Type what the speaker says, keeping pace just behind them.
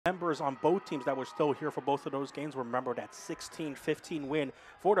Members on both teams that were still here for both of those games remember that 16-15 win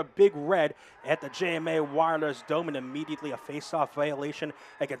for the Big Red at the JMA Wireless Dome, and immediately a face-off violation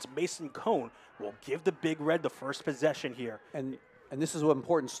against Mason Cone will give the Big Red the first possession here. And this is an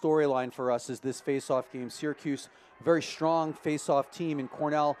important storyline for us, is this face-off game. Syracuse, very strong face-off team, and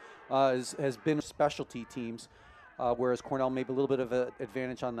Cornell has been specialty teams, whereas Cornell maybe a little bit of an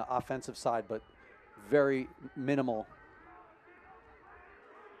advantage on the offensive side, but very minimal.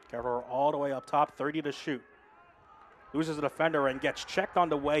 Carver all the way up top, 30 to shoot. Loses the defender and gets checked on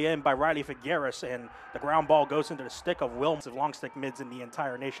the way in by Riley Figueres, and the ground ball goes into the stick of Wilms, of long stick mids in the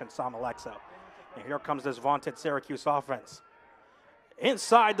entire nation, Sam Alexo. And here comes this vaunted Syracuse offense.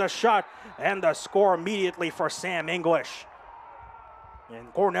 Inside the shot, and the score immediately for Sam English.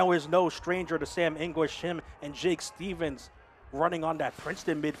 And Cornell is no stranger to Sam English. Him and Jake Stevens running on that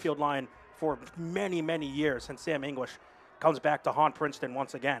Princeton midfield line for many, many years, and Sam English comes back to haunt Princeton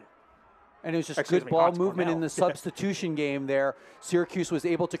once again. And it was just good ball movement in the substitution game there. Syracuse was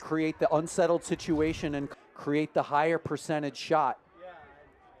able to create the unsettled situation and create the higher percentage shot.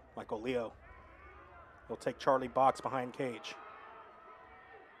 Michael Leo will take Charlie Box behind cage.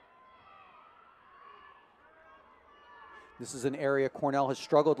 This is an area Cornell has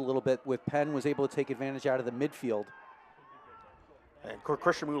struggled a little bit with. Penn was able to take advantage out of the midfield. And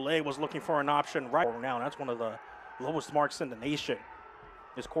Christian Moulet was looking for an option right now. That's one of the lowest marks in the nation.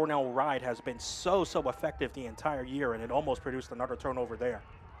 This Cornell ride has been so effective the entire year, and it almost produced another turnover there.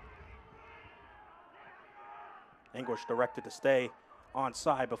 English directed to stay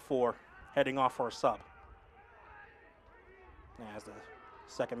onside before heading off for a sub. As the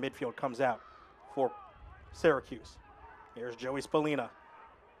second midfield comes out for Syracuse. Here's Joey Spallina.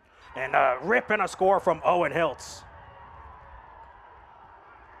 And a rip and a score from Owen Hiltz.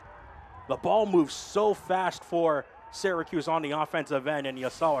 The ball moves so fast for Syracuse on the offensive end, and you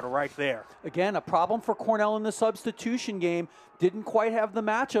saw it right there. Again, a problem for Cornell in the substitution game. Didn't quite have the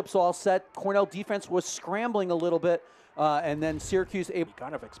matchups all set. Cornell defense was scrambling a little bit, and then Syracuse able. You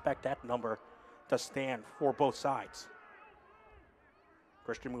kind of expect that number to stand for both sides.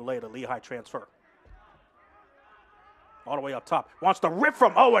 Christian Moulet, the Lehigh transfer. All the way up top. Wants to rip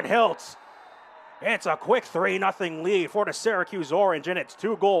from Owen Hiltz. It's a quick 3-0 lead for the Syracuse Orange, and it's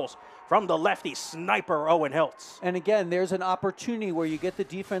 2 goals from the lefty sniper, Owen Hiltz. And again, there's an opportunity where you get the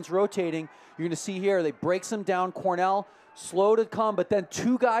defense rotating. You're going to see here, they break some down. Cornell, slow to come, but then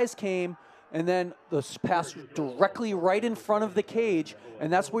 2 guys came, and then the pass directly right in front of the cage,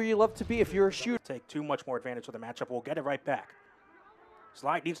 and that's where you love to be if you're a shooter. Take too much more advantage of the matchup. We'll get it right back.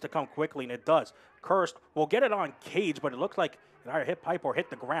 Slide needs to come quickly, and it does. Kirst will get it on cage, but it looks like it either hit pipe or hit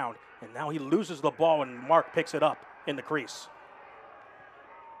the ground, and now he loses the ball, and Mark picks it up in the crease.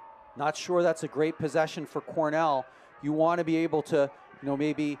 Not sure that's a great possession for Cornell. You want to be able to,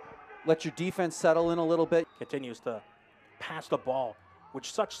 maybe let your defense settle in a little bit. Continues to pass the ball with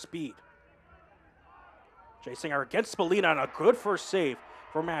such speed. Jay Singer against Spallina, and a good first save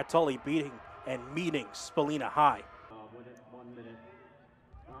for Matt Tully, beating and meeting Spallina high.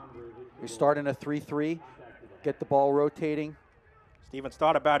 We start in a 3-3, get the ball rotating. Stevens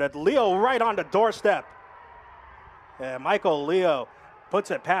thought about it. Leo right on the doorstep. And Michael Leo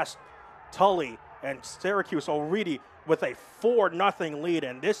puts it past Tully, and Syracuse already with a 4-0 lead,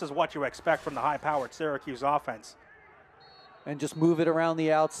 and this is what you expect from the high-powered Syracuse offense. And just move it around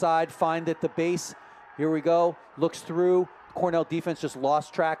the outside, find at the base. Here we go, looks through. Cornell defense just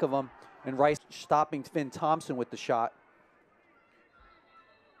lost track of him, and Rice stopping Finn Thompson with the shot.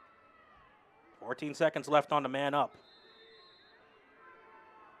 14 seconds left on the man up.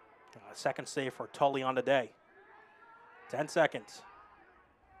 Second save for Tully on the day. 10 seconds.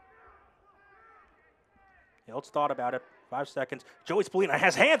 Hiltz thought about it. 5 seconds. Joey Spallina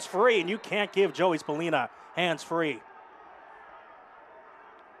has hands free, and you can't give Joey Spallina hands free.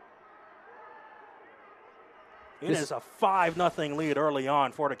 It is a 5-0 lead early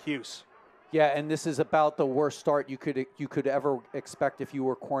on for the Cuse. Yeah, and this is about the worst start you could ever expect if you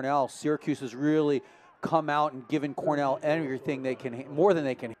were Cornell. Syracuse has really come out and given Cornell everything they can, more than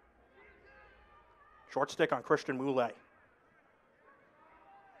they can. Short stick on Christian Moulet.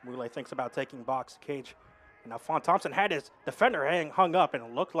 Moulet thinks about taking box cage. And now Fon Thompson had his defender hung up, and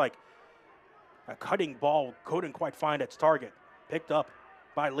it looked like a cutting ball couldn't quite find its target. Picked up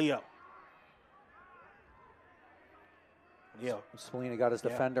by Leo. Spallina got his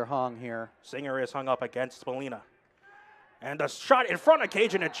defender hung here. Singer is hung up against Spallina. And the shot in front of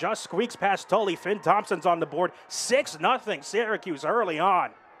cage, and it just squeaks past Tully. Finn Thompson's on the board. 6-0 Syracuse early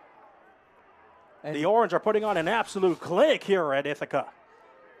on. And the Orange are putting on an absolute clinic here at Ithaca.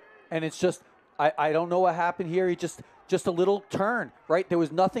 And it's just, I don't know what happened here. He just just a little turn, right? There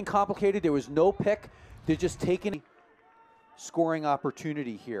was nothing complicated. There was no pick. They're just taking scoring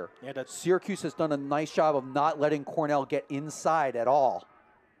opportunity here. Yeah, Syracuse has done a nice job of not letting Cornell get inside at all.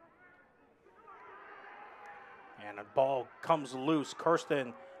 And the ball comes loose.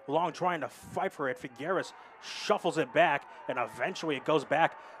 Kirsten Long trying to fight for it. Figueres shuffles it back, and eventually it goes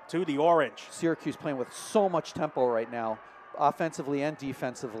back to the orange. Syracuse playing with so much tempo right now, offensively and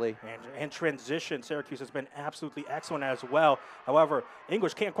defensively. And in transition, Syracuse has been absolutely excellent as well. However,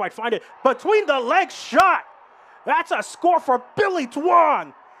 English can't quite find it. Between the legs shot. That's a score for Billy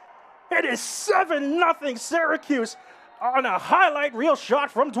Dwan. It is 7-0 Syracuse on a highlight reel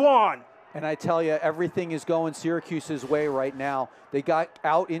shot from Dwan. And I tell you, everything is going Syracuse's way right now. They got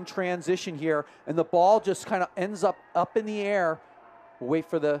out in transition here, and the ball just kind of ends up in the air. We'll wait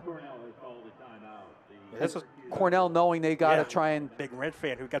for the This is Cornell knowing they got to try and. Big Red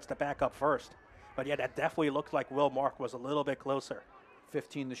fan who gets the back up first. But yeah, that definitely looked like Will Mark was a little bit closer.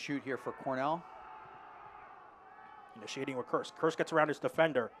 15 to shoot here for Cornell. Initiating with Kursk. Kursk gets around his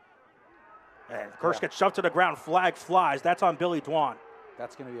defender. And Kursk gets shoved to the ground. Flag flies. That's on Billy Dwan.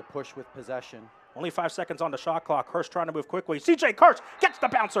 That's going to be a push with possession. Only 5 seconds on the shot clock. Kursk trying to move quickly. CJ Kursk gets the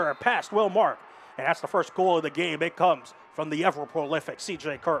bouncer past Will Mark. And that's the first goal of the game. It comes from the ever-prolific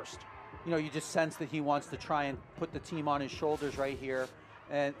CJ Kursk. You know, you just sense that he wants to try and put the team on his shoulders right here.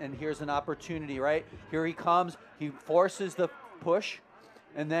 And here's an opportunity, right? Here he comes. He forces the push.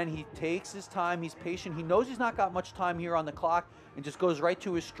 And then he takes his time. He's patient. He knows he's not got much time here on the clock. And just goes right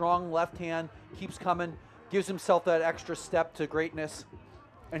to his strong left hand. Keeps coming. Gives himself that extra step to greatness.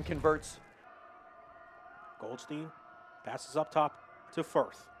 And converts. Goldstein passes up top to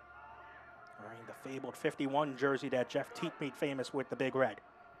Firth. Wearing the fabled 51 jersey that Jeff Teat made famous with the Big Red.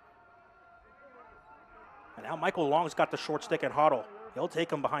 And now Michael Long's got the short stick and huddle. He'll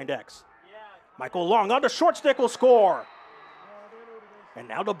take him behind X. Michael Long on the short stick will score. And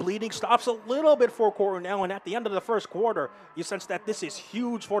now the bleeding stops a little bit for Cornell. And at the end of the first quarter, you sense that this is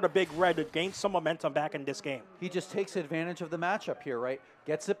huge for the Big Red to gain some momentum back in this game. He just takes advantage of the matchup here, right?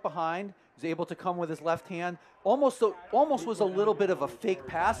 Gets it behind. Is able to come with his left hand. Almost was a little bit of a fake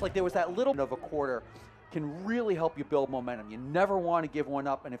pass. Like there was that little bit of a quarter. Can really help you build momentum. You never want to give one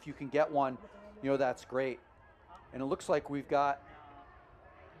up. And if you can get one, you know, that's great. And it looks like we've got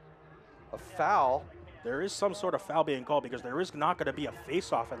a foul. There is some sort of foul being called because there is not going to be a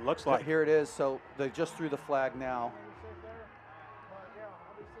face-off, it looks like. Here it is. So they just threw the flag now.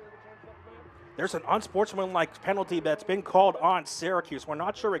 There's an unsportsmanlike penalty that's been called on Syracuse. We're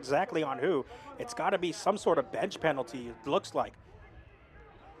not sure exactly on who. It's got to be some sort of bench penalty, it looks like.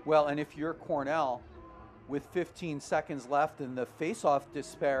 Well, and if you're Cornell with 15 seconds left in the face-off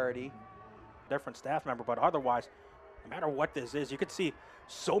disparity. Different staff member, but otherwise, no matter what this is, you could see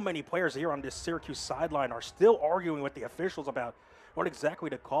so many players here on this Syracuse sideline are still arguing with the officials about what exactly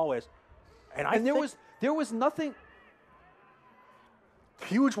the call is. And there was nothing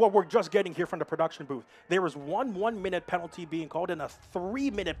huge what we're just getting here from the production booth. There was one 1-minute penalty being called and a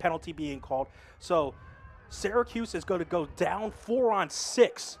 3-minute penalty being called. So Syracuse is going to go down 4 on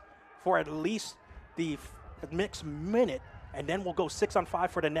 6 for at least the next minute, and then we'll go 6 on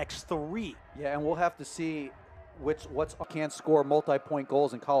 5 for the next 3. Yeah, and we'll have to see what's can't score multi-point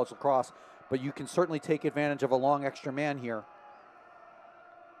goals in college lacrosse, but you can certainly take advantage of a long extra man here.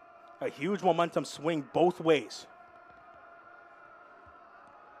 A huge momentum swing both ways.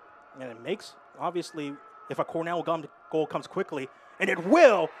 And it makes, obviously, if a Cornell goal comes quickly, and it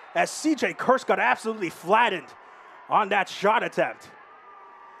will, as CJ Kursk got absolutely flattened on that shot attempt.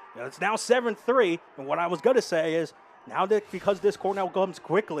 Now, it's now 7-3, and what I was going to say is, now that because this Cornell comes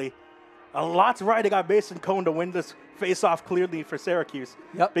quickly, a lot's riding on Mason Cone to win this face-off clearly for Syracuse.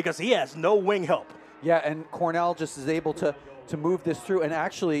 Yep. Because he has no wing help. Yeah, and Cornell just is able to move this through. And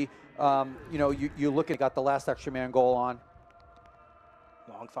actually, you know, you look at got the last extra man goal on.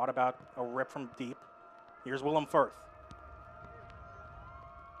 Long thought about a rip from deep. Here's Willem Firth.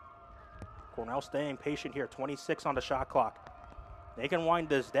 Cornell staying patient here. 26 on the shot clock. They can wind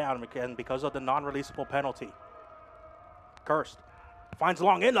this down because of the non-releasable penalty. Kirst finds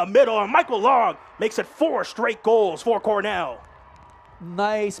Long in the middle, and Michael Long makes it 4 straight goals for Cornell.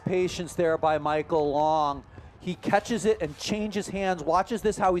 Nice patience there by Michael Long. He catches it and changes hands. Watches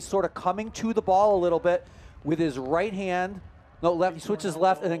this, how he's sort of coming to the ball a little bit with his right hand. No, left. He switches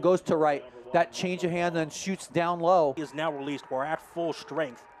left and then goes to right. That change of hand, then shoots down low. He is now released. We're at full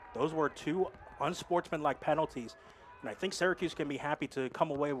strength. Those were 2 unsportsmanlike penalties. And I think Syracuse can be happy to come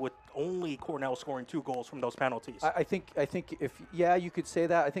away with only Cornell scoring 2 goals from those penalties. I think if, yeah, you could say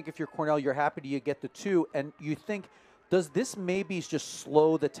that. I think if you're Cornell, you're happy to get the 2. And you think Does this maybe just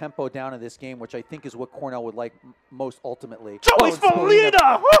slow the tempo down of this game, which I think is what Cornell would like most ultimately? Joey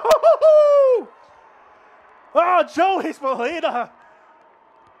Spallina! Oh, Joey Spallina!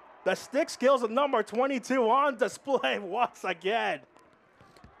 The stick skills of number 22 on display once again.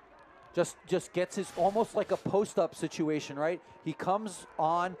 Just gets his, almost like a post-up situation, right? He comes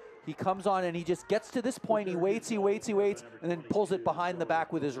on, and he just gets to this point. He waits, and then pulls it behind the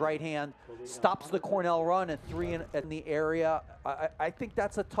back with his right hand. Stops the Cornell run at 3 in the area. I think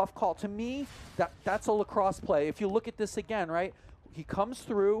that's a tough call. To me, that's a lacrosse play. If you look at this again, right? He comes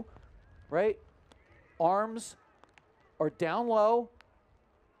through, right? Arms are down low.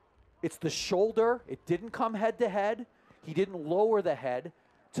 It's the shoulder. It didn't come head to head. He didn't lower the head.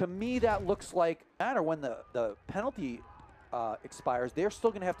 To me, that looks like, no matter when the penalty expires, they're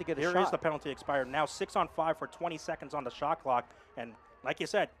still going to have to get a shot. Here is the penalty expired. Now 6-on-5 for 20 seconds on the shot clock. And like you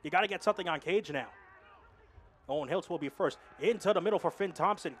said, you got to get something on cage now. Owen Hiltz will be first. Into the middle for Finn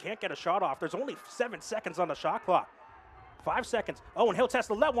Thompson. Can't get a shot off. There's only 7 seconds on the shot clock. 5 seconds. Owen Hiltz has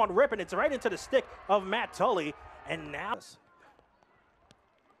to let one rip, and it's right into the stick of Matt Tully. And now,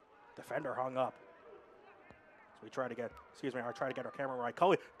 defender hung up. So we try to get, I try to get our camera right.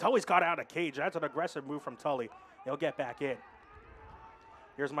 Tully's got out of cage. That's an aggressive move from Tully. He'll get back in.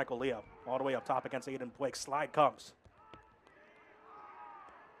 Here's Michael Leo, all the way up top against Aiden Blake. Slide comes.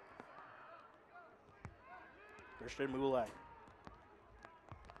 Christian Moulet.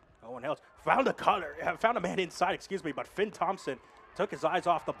 Owen Hiltz found a man inside, but Finn Thompson took his eyes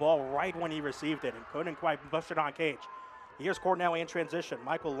off the ball right when he received it and couldn't quite push it on cage. Here's Cornell in transition.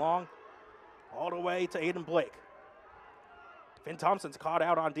 Michael Long all the way to Aiden Blake. Finn Thompson's caught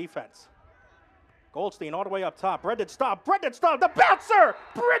out on defense. Goldstein all the way up top. Brendan Staub, the bouncer!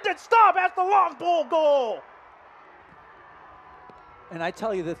 Brendan Staub has the long ball goal! And I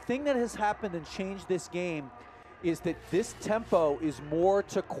tell you, the thing that has happened and changed this game is that this tempo is more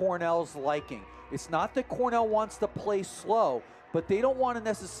to Cornell's liking. It's not that Cornell wants to play slow, but they don't want to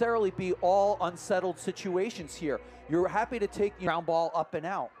necessarily be all unsettled situations here. You're happy to take your ground ball up and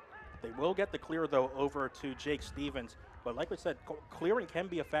out. They will get the clear, though, over to Jake Stevens. But like we said, clearing can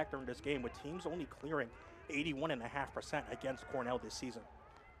be a factor in this game, with teams only clearing 81.5% against Cornell this season.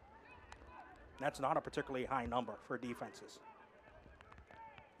 That's not a particularly high number for defenses.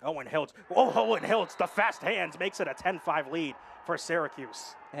 Owen Hiltz, the fast hands, makes it a 10-5 lead for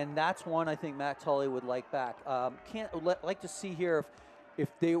Syracuse. And that's one I think Matt Tully would like back. Like to see here if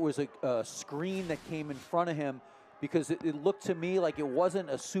there was a screen that came in front of him, because it looked to me like it wasn't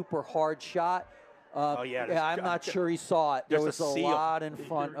a super hard shot. I'm not sure he saw it. There was a lot in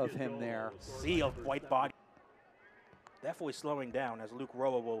front of him there. Sea of white body. Definitely slowing down as Luke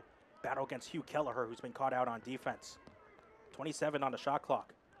Roa will battle against Hugh Kelleher, who's been caught out on defense. 27 on the shot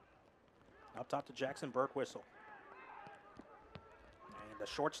clock. Up top to Jackson Berkwhistle. And the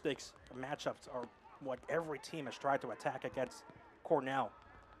short stakes matchups are what every team has tried to attack against Cornell.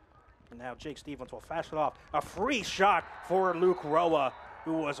 And now Jake Stevens will flash it off. A free shot for Luke Roa,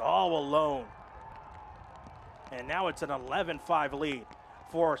 who was all alone. And now it's an 11-5 lead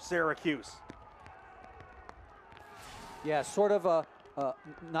for Syracuse. Yeah, sort of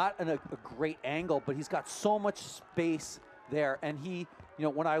not in a great angle, but he's got so much space there. And he,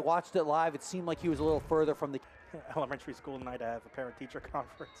 when I watched it live, it seemed like he was a little further from the elementary school night to have a parent-teacher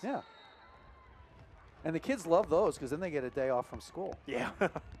conference. Yeah. And the kids love those because then they get a day off from school. Yeah.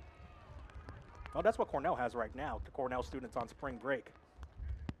 Well, that's what Cornell has right now. The Cornell students on spring break.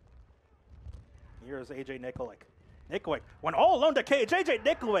 Here's A.J. Nikolic. Nikolic went all alone to cage. A.J.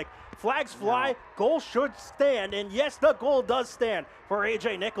 Nikolic, flags fly, goal should stand. And yes, the goal does stand for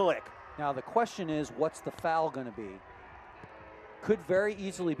A.J. Nikolic. Now the question is, what's the foul going to be? Could very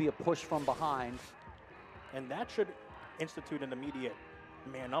easily be a push from behind. And that should institute an immediate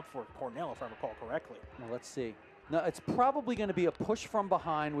man up for Cornell, if I recall correctly. Well, let's see. No, it's probably going to be a push from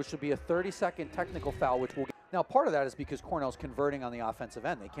behind, which would be a 30-second technical foul, which will get. Now, part of that is because Cornell's converting on the offensive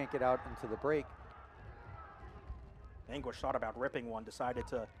end. They can't get out into the break. Anguish thought about ripping one, decided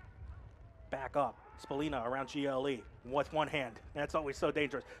to back up. Spallina around GLE with one hand. That's always so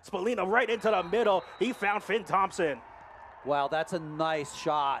dangerous. Spallina right into the middle. He found Finn Thompson. Wow, that's a nice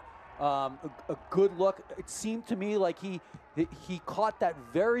shot. A good look. It seemed to me like he caught that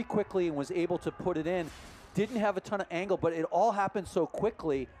very quickly and was able to put it in. Didn't have a ton of angle, but it all happened so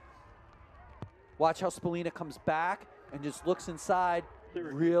quickly. Watch how Spallina comes back and just looks inside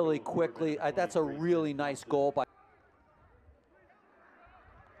really quickly. That's a really nice goal by.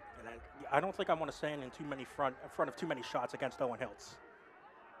 And I don't think I want to stand in front of too many shots against Owen Hiltz.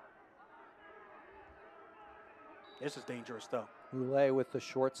 This is dangerous, though. Moulet with the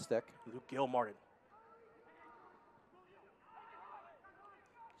short stick. Luke Gilmartin.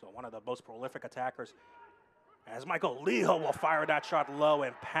 So one of the most prolific attackers. As Michael Leo will fire that shot low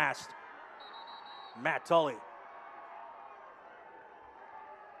and past Matt Tully.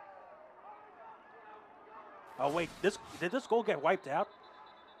 Oh wait, did this goal get wiped out?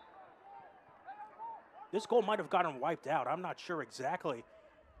 This goal might have gotten wiped out. I'm not sure exactly.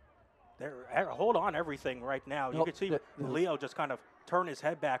 Hold on everything right now. You can see Leo just kind of turn his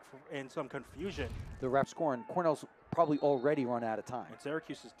head back in some confusion. The ref scoring. Cornell's probably already run out of time. And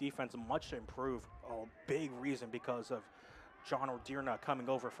Syracuse's defense much improved. A big reason because of John O'Dearna coming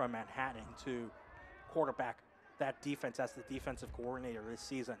over from Manhattan to quarterback that defense as the defensive coordinator this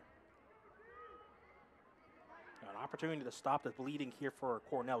season. An opportunity to stop the bleeding here for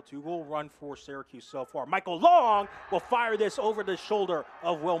Cornell. 2-goal run for Syracuse so far. Michael Long will fire this over the shoulder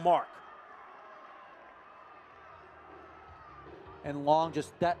of Will Mark. And Long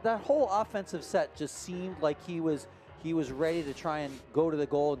just that whole offensive set just seemed like he was ready to try and go to the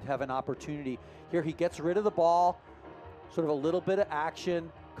goal and have an opportunity. Here he gets rid of the ball, sort of a little bit of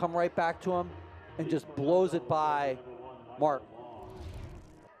action, come right back to him, and just blows it by Mark.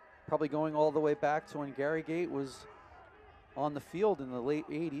 Probably going all the way back to when Gary Gate was on the field in the late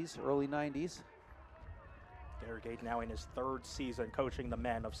 80s, early 90s. Gary Gate now in his 3rd season coaching the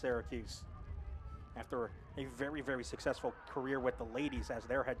men of Syracuse, after a very, very successful career with the ladies as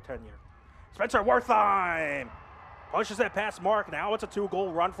their head tenure. Spencer Wertheim pushes that past Mark. Now it's a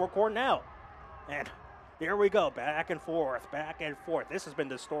 2-goal run for Cornell. And here we go, back and forth, back and forth. This has been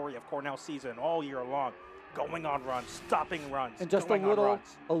the story of Cornell's season all year long. Going on runs, stopping runs, and just a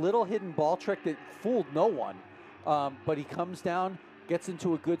little hidden ball trick that fooled no one. But he comes down, gets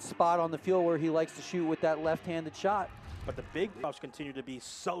into a good spot on the field where he likes to shoot with that left-handed shot. But the big playoffs continue to be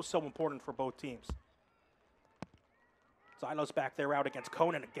so important for both teams. Silos back there out against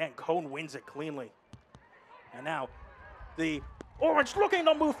Cone, and again, Cone wins it cleanly. And now the Orange looking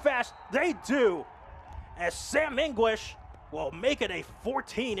to move fast. They do, as Sam English will make it a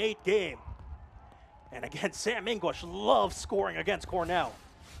 14-8 game. And again, Sam English loves scoring against Cornell.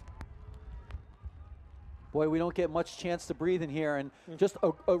 Boy, we don't get much chance to breathe in here, and just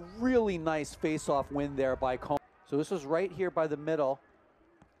a really nice face-off win there by Cone. So this was right here by the middle.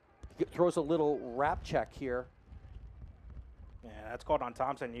 He throws a little wrap check here. Yeah, that's called on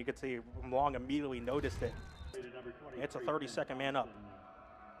Thompson. You could see Long immediately noticed it. It's a 30-second man up.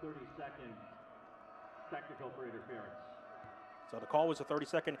 30-second technical for interference. So the call was a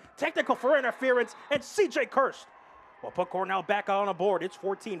 30-second technical for interference, and C.J. Kirst will put Cornell back on the board. It's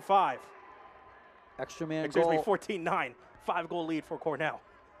 14-5. Extra man Excuse goal. me, 14-9. 5-goal lead for Cornell.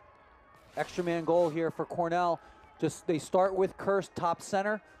 Extra man goal here for Cornell. Just they start with Kirst top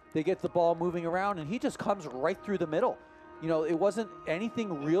center. They get the ball moving around, and he just comes right through the middle. You know, it wasn't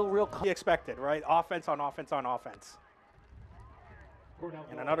anything real. He expected, right? Offense on offense on offense.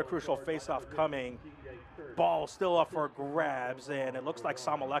 And another crucial face-off coming. Ball still up for grabs, and it looks like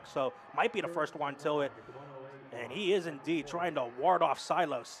Samalexo might be the first one to it. And he is indeed trying to ward off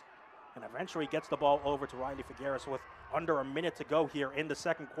Silos. And eventually gets the ball over to Riley Figueres with under a minute to go here in the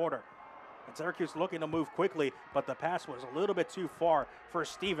 2nd quarter. And Syracuse looking to move quickly, but the pass was a little bit too far for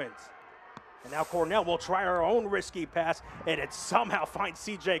Stevens. And now Cornell will try her own risky pass, and it somehow finds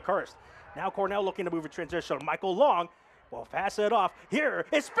C.J. Kirst. Now Cornell looking to move a transition. Michael Long will pass it off. Here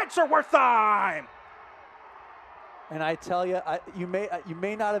is Spencer Wertheim. And I tell you, you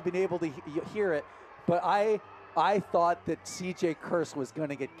may not have been able to hear it, but I thought that C.J. Kirst was going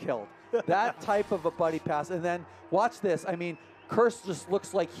to get killed. That type of a buddy pass. And then watch this. I mean, Kirst just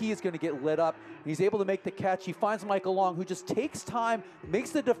looks like he is going to get lit up. He's able to make the catch. He finds Michael Long, who just takes time,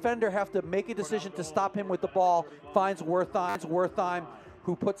 makes the defender have to make a decision to stop him with the ball, finds Wertheim,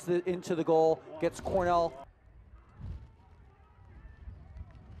 who puts it into the goal, gets Cornell.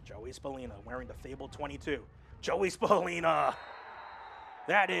 Joey Spallina wearing the fabled 22. Joey Spallina.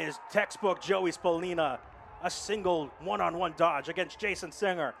 That is textbook Joey Spallina. A single one-on-one dodge against Jason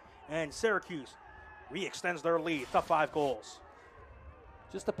Singer. And Syracuse re-extends their lead to 5 goals.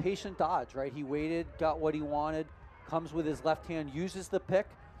 Just a patient dodge, right? He waited, got what he wanted, comes with his left hand, uses the pick,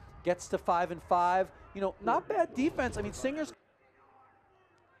 gets to 5-5. You know, not bad defense. I mean, Singer's...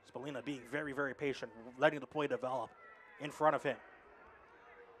 Spallina being very, very patient, letting the play develop in front of him.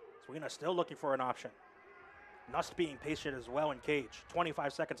 Spallina still looking for an option. Nust being patient as well in cage.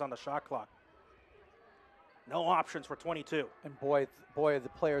 25 seconds on the shot clock. No options for 22. And boy, the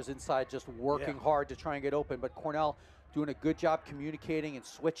players inside just working hard to try and get open. But Cornell doing a good job communicating and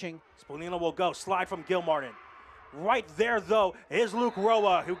switching. Spallina will go. Slide from Gilmartin. Right there, though, is Luke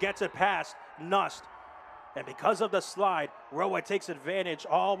Roa, who gets it past Nust. And because of the slide, Roa takes advantage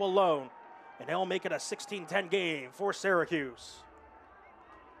all alone. And they'll make it a 16-10 game for Syracuse.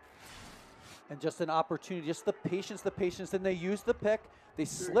 And just an opportunity, just the patience. Then they use the pick, they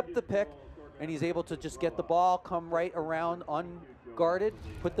slip the pick, and he's able to just get the ball, come right around unguarded,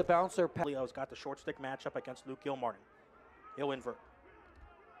 put the bouncer. Leo's got the short stick matchup against Luke Gilmartin. He'll invert.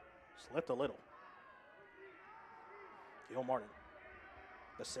 Slipped a little. Gilmartin,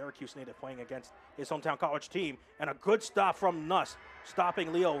 the Syracuse native playing against his hometown college team, and a good stop from Nuss,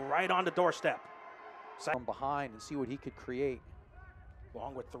 stopping Leo right on the doorstep. From behind and see what he could create.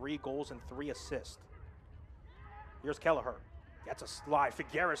 Along with 3 goals and 3 assists. Here's Kelleher. Gets a slide.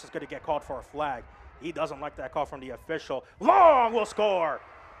 Figueres is going to get called for a flag. He doesn't like that call from the official. Long will score.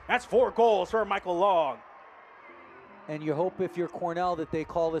 That's 4 goals for Michael Long. And you hope if you're Cornell that they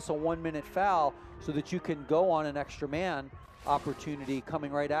call this a 1-minute foul so that you can go on an extra man opportunity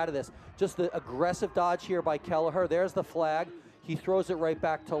coming right out of this. Just the aggressive dodge here by Kelleher. There's the flag. He throws it right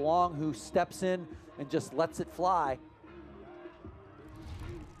back to Long, who steps in and just lets it fly.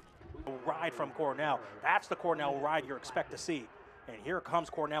 Ride from Cornell. That's the Cornell ride you expect to see. And here comes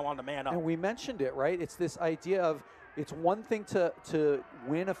Cornell on the man up. And we mentioned it, right? It's this idea of it's one thing to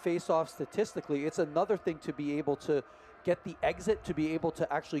win a face-off statistically. It's another thing to be able to get the exit, to be able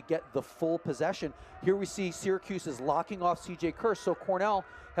to actually get the full possession. Here we see Syracuse is locking off C.J. Kirst, so Cornell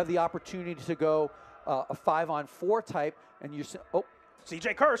have the opportunity to go a 5-on-4 type, and you're oh,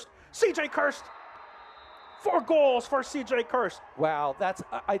 C.J. Kirst, C.J. Kirst, 4 goals for C.J. Kirst. Wow, that's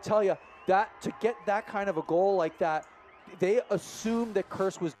I tell you that to get that kind of a goal like that, they assumed that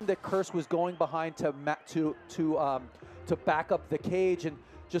Kirst was going behind to back up the cage, and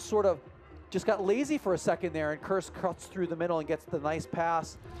just got lazy for a second there, and Kirst cuts through the middle and gets the nice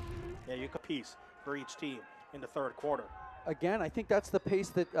pass. Yeah, you could piece for each team in the 3rd quarter. Again, I think that's the pace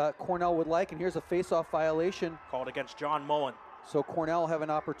that Cornell would like, and here's a face-off violation. Called against John Mullen. So Cornell have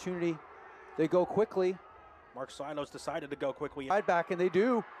an opportunity. They go quickly. Mark Silos decided to go quickly. Side back, and they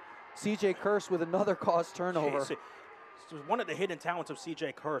do. C.J. Kirst with another caused turnover. Jeez, one of the hidden talents of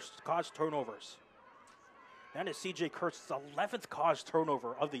C.J. Kirst, caused turnovers. That is C.J. Kirst's 11th caused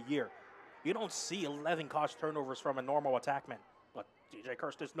turnover of the year. You don't see 11 caused turnovers from a normal attackman, but C.J.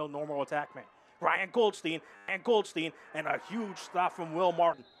 Kirst is no normal attackman. Ryan Goldstein, and a huge stop from Will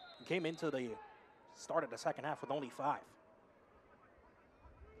Martin. He came into the start of the second half with only 5.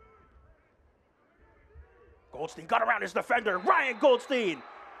 Goldstein got around his defender. Ryan Goldstein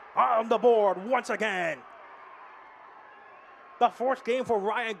on the board once again. The 4th game for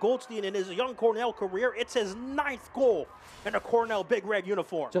Ryan Goldstein in his young Cornell career. It's his 9th goal in a Cornell Big Red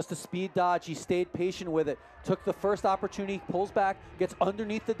uniform. Just a speed dodge. He stayed patient with it. Took the first opportunity, pulls back, gets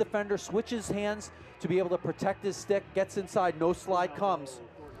underneath the defender, switches hands to be able to protect his stick, gets inside, no slide comes.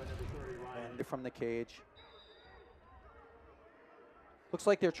 And from the cage. Looks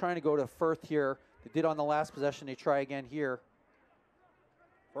like they're trying to go to Firth here. They did on the last possession. They try again here.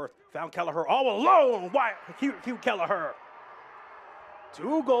 Firth found Kelleher all alone. Why, Hugh Kelleher.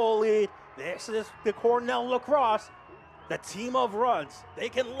 2-goal lead. This is the Cornell Lacrosse, the team of runs. They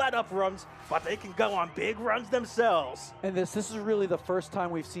can let up runs, but they can go on big runs themselves. And this is really the first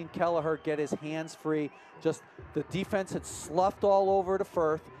time we've seen Kelleher get his hands free. Just the defense had sloughed all over to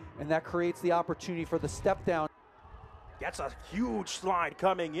Firth, and that creates the opportunity for the step down. That's a huge slide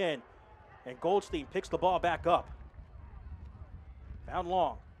coming in, and Goldstein picks the ball back up. Found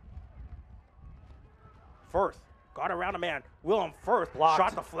Long. Firth got around a man. Willem Firth blocked.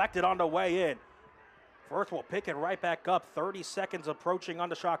 Shot deflected on the way in. Firth will pick it right back up. 30 seconds approaching on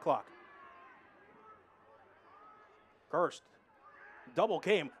the shot clock. Kirst. Double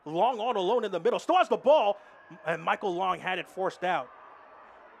game. Long all alone in the middle. Still has the ball. And Michael Long had it forced out.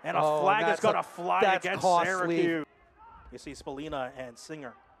 And a flag is going to fly against Syracuse. You see Spallina and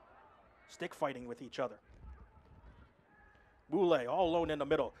Singer stick fighting with each other. Moulay all alone in the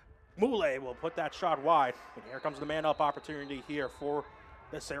middle. Moulay will put that shot wide. And here comes the man-up opportunity here for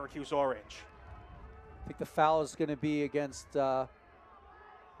the Syracuse Orange. I think the foul is going to be against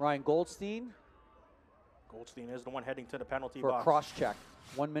Ryan Goldstein. Goldstein is the one heading to the penalty for box. a cross-check.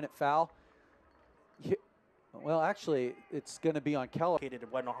 1-minute foul. Well, actually, it's going to be on Keller. It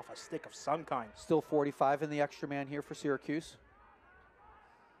went off a stick of some kind. Still 45 in the extra man here for Syracuse.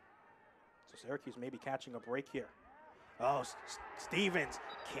 So Syracuse may be catching a break here. Oh, Stevens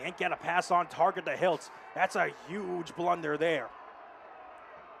can't get a pass on target to Hiltz. That's a huge blunder there.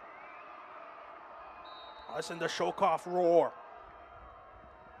 Listen to Shokoff roar.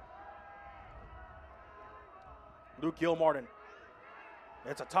 Luke Gilmartin.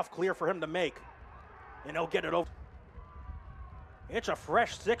 It's a tough clear for him to make. And he'll get it over. It's a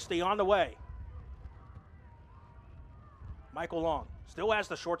fresh 60 on the way. Michael Long still has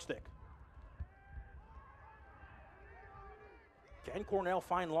the short stick. Can Cornell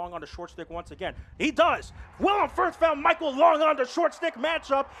find Long on the short stick once again? He does. Willem Firth found Michael Long on the short stick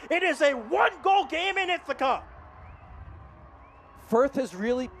matchup. It is a one-goal game in Ithaca. Firth has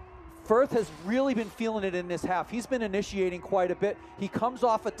really been feeling it in this half. He's been initiating quite a bit. He comes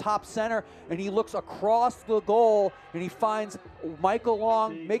off a top center and he looks across the goal and he finds Michael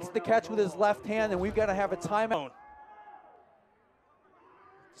Long, makes the catch with his left hand, and we've got to have a timeout.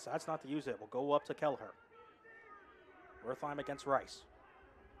 Decides not to use it. We'll go up to Kelleher. Wertheim against Rice.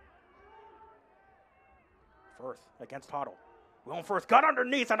 Firth against Hoddle. Willem Firth got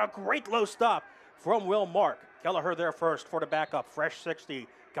underneath and a great low stop from Will Mark. Kelleher there first for the backup. Fresh 60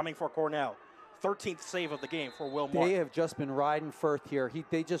 coming for Cornell. 13th save of the game for Will Mark. They have just been riding Firth here.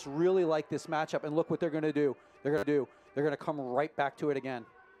 They just really like this matchup, and look what they're going to do. They're going to come right back to it again.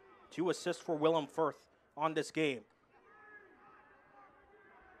 2 assists for Willem Firth on this game.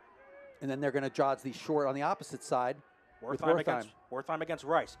 And then they're going to dodge these short on the opposite side. Wertheim against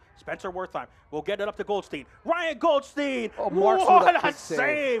Rice. Spencer Wertheim will get it up to Goldstein. Ryan Goldstein! Oh, Mark's what a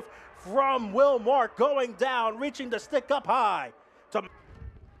save from Will Mark, going down, reaching the stick up high. To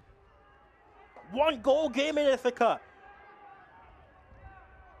 1-goal game in Ithaca.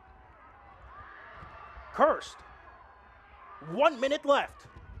 Cursed. 1 minute left.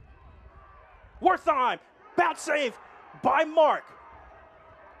 Wertheim, bounce save by Mark.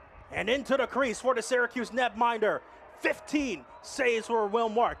 And into the crease for the Syracuse netminder. 15 saves for Will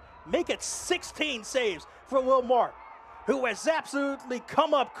Mark. Make it 16 saves for Will Mark, who has absolutely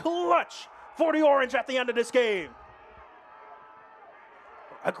come up clutch for the Orange at the end of this game.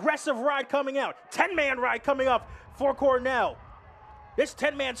 Aggressive ride coming out. 10-man ride coming up for Cornell. This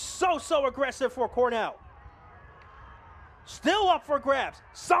 10-man so aggressive for Cornell. Still up for grabs.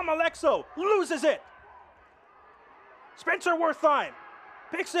 Samalexo loses it. Spencer Wertheim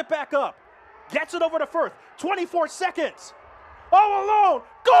picks it back up. Gets it over to Firth. 24 seconds. All alone.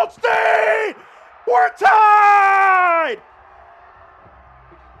 Goldstein! We're tied!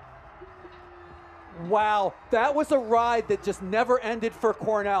 Wow, that was a ride that just never ended for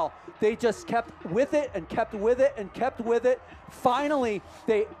Cornell. They just kept with it and kept with it and kept with it. Finally,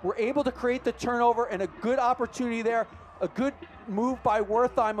 they were able to create the turnover and a good opportunity there. A good move by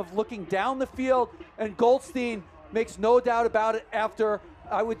Wertheim of looking down the field, and Goldstein makes no doubt about it after,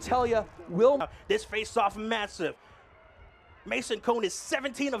 I would tell you, This face-off massive. Mason Cone is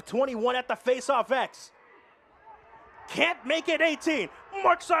 17 of 21 at the face-off X. Can't make it 18.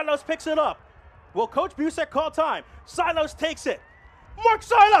 Mark Silos picks it up. Will Coach Busek call time? Silos takes it. Mark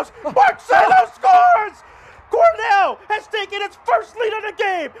Silos scores! Cornell has taken its first lead of the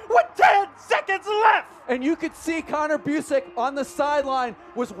game with 10 seconds left. And you could see Connor Busek on the sideline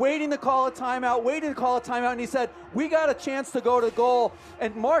was waiting to call a timeout, and he said, we got a chance to go to goal.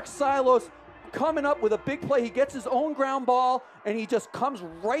 And Mark Silos coming up with a big play. He gets his own ground ball, and he just comes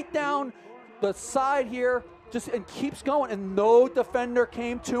right down the side here and keeps going. And no defender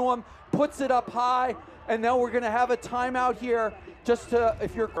came to him, puts it up high, and now we're going to have a timeout here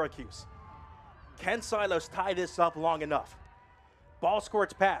if you're Syracuse. Can Silos tie this up long enough? Ball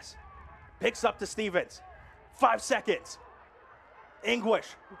squirts pass. Picks up to Stevens. 5 seconds. English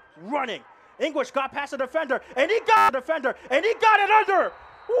running. English got past the defender, and he got it under.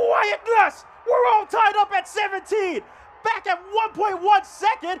 Wyatt Nuss, we're all tied up at 17. Back at 1.1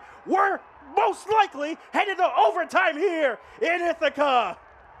 second, we're most likely headed to overtime here in Ithaca.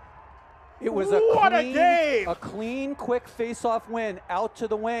 It was a clean, quick face-off win out to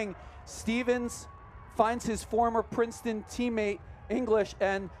the wing. Stevens finds his former Princeton teammate, English,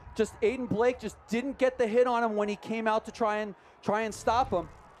 and just Aiden Blake just didn't get the hit on him when he came out to try and stop him.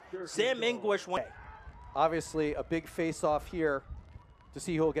 Sam English went. Obviously, a big face-off here to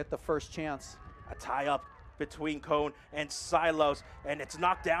see who'll get the first chance. A tie-up between Cone and Silos, and it's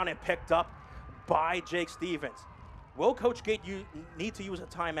knocked down and picked up by Jake Stevens. Will Coach Gate need to use a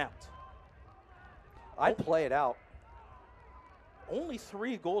timeout? I'd play it out. Only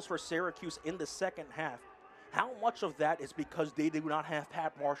 3 goals for Syracuse in the second half. How much of that is because they do not have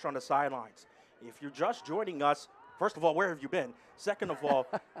Pat Marsh on the sidelines? If you're just joining us, first of all, where have you been? Second of all,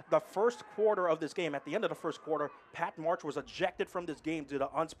 the first quarter of this game, at the end of the first quarter, Pat Marsh was ejected from this game due to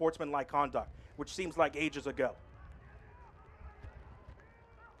unsportsmanlike conduct, which seems like ages ago.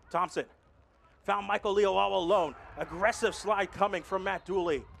 Thompson found Michael Leo all alone. Aggressive slide coming from Matt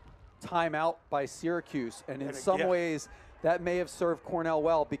Dooley. Timeout by Syracuse, and in some ways, that may have served Cornell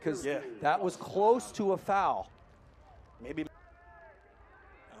well because that was close to a foul. Maybe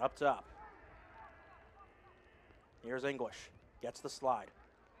up top. Here's English. Gets the slide.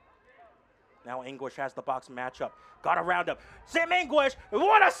 Now English has the box matchup. Got around him. Sam English,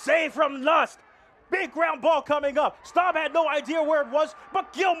 what a save from Lust. Big ground ball coming up. Staub had no idea where it was,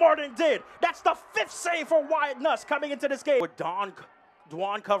 but Gilmartin did. That's the 5th save for Wyatt Nuss coming into this game. With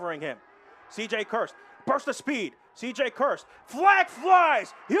Dwan covering him. CJ Kirst, burst of speed. CJ Kirst, flag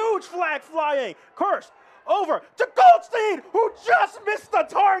flies. Huge flag flying. Kirst over to Goldstein, who just missed the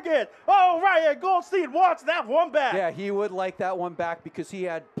target. Oh, Ryan Goldstein wants that one back. Yeah, he would like that one back because he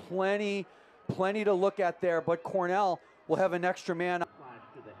had plenty to look at there, but Cornell will have an extra man.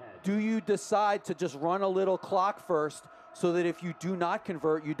 Do you decide to just run a little clock first so that if you do not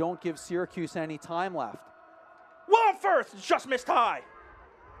convert, you don't give Syracuse any time left? Well, first, just missed high.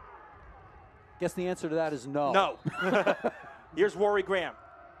 Guess the answer to that is no. No. Here's Rory Graham,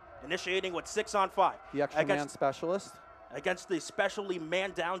 initiating with 6 on 5. The extra man specialist. Against the specially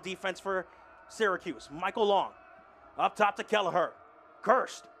man-down defense for Syracuse. Michael Long, up top to Kelleher.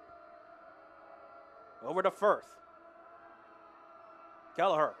 Kirst, over to Firth.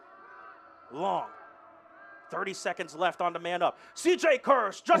 Kelleher, Long. 30 seconds left on the man up. CJ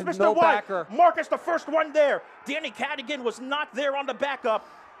Kirst just missed the wide. Marcus, the first one there. Danny Cadigan was not there on the backup.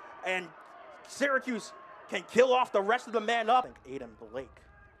 And Syracuse can kill off the rest of the man up. Aiden Blake.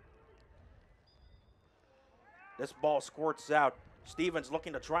 This ball squirts out. Stevens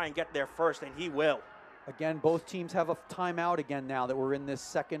looking to try and get there first, and he will. Again, both teams have a timeout again now that we're in this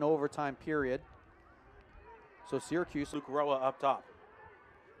second overtime period. So Syracuse. Luke Roa up top.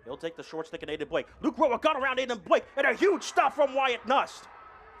 He'll take the short stick and Aiden Blake. Luke Roa got around Aiden Blake, and a huge stop from Wyatt Nuss.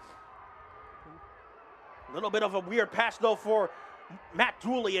 A little bit of a weird pass, though, for Matt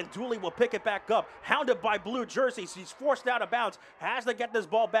Dooley, and Dooley will pick it back up. Hounded by blue jerseys. He's forced out of bounds. Has to get this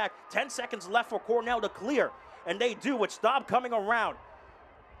ball back. 10 seconds left for Cornell to clear. And they do with Staub coming around.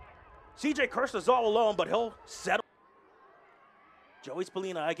 CJ Kirst is all alone, but he'll settle. Joey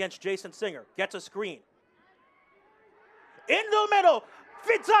Spallina against Jason Singer. Gets a screen. In the middle.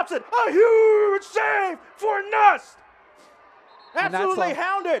 Finn Thompson. A huge save for Nuss. Absolutely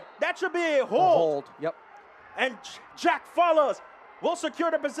hounded. That should be a hold. Yep. And Jack follows. Will secure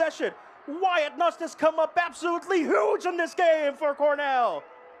the possession. Wyatt Nuss has come up absolutely huge in this game for Cornell.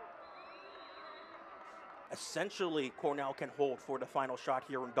 Essentially, Cornell can hold for the final shot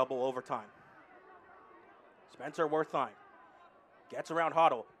here in double overtime. Spencer Wertheim gets around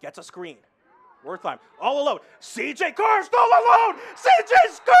Hoddle, gets a screen. Wertheim all alone. CJ Kirst all alone.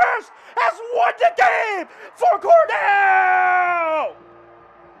 CJ Kirst has won the game for Cornell.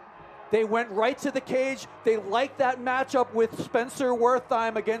 They went right to the cage. They like that matchup with Spencer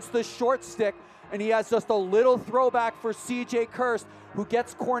Wertheim against the short stick, and he has just a little throwback for CJ Kirst, who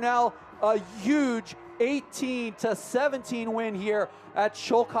gets Cornell a huge 18-17 win here at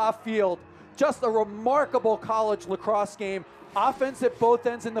Cholkoff Field. Just a remarkable college lacrosse game. Offense at both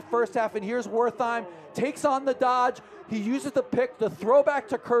ends in the first half, and here's Wertheim, takes on the dodge. He uses the pick, the throwback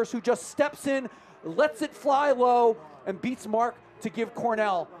to Kirst, who just steps in, lets it fly low, and beats Mark to give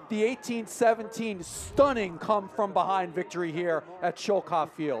Cornell the 18-17 stunning come from behind victory here at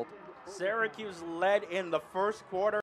Cholkoff Field. Syracuse led in the first quarter.